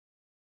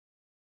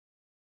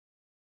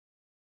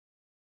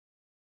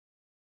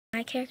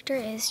My character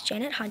is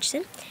Janet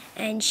Hodgson,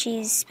 and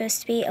she's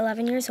supposed to be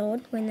 11 years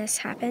old when this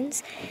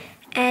happens.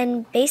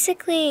 And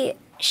basically,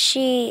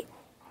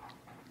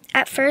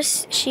 at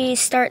first, she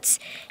starts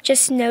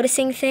just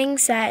noticing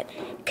things that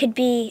could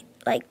be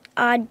like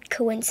odd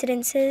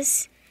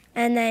coincidences,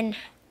 and then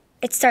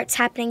it starts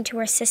happening to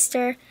her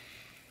sister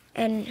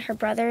and her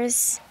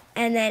brothers,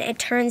 and then it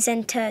turns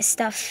into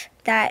stuff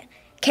that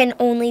can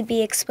only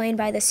be explained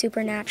by the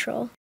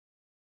supernatural.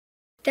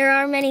 There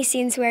are many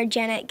scenes where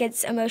Janet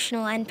gets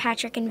emotional, and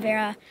Patrick and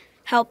Vera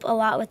help a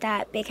lot with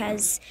that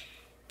because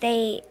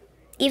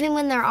even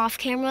when they're off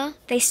camera,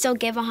 they still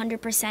give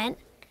 100%.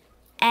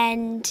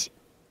 And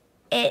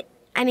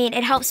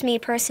it helps me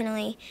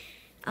personally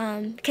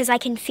because I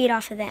can feed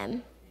off of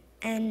them,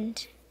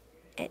 and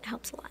it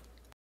helps a lot.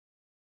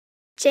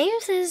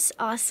 James is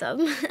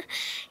awesome.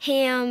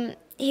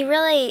 He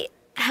really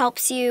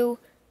helps you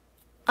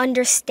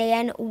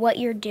understand what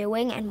you're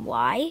doing and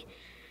why.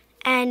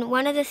 And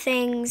one of the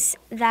things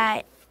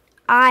that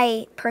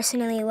I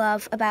personally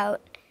love about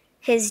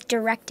his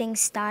directing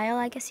style,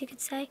 I guess you could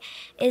say,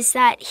 is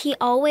that he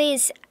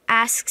always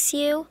asks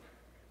you,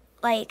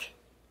 like,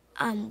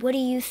 what do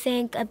you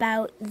think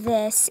about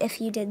this if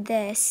you did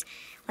this?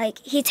 Like,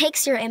 he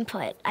takes your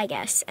input, I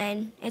guess,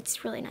 and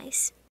it's really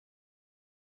nice.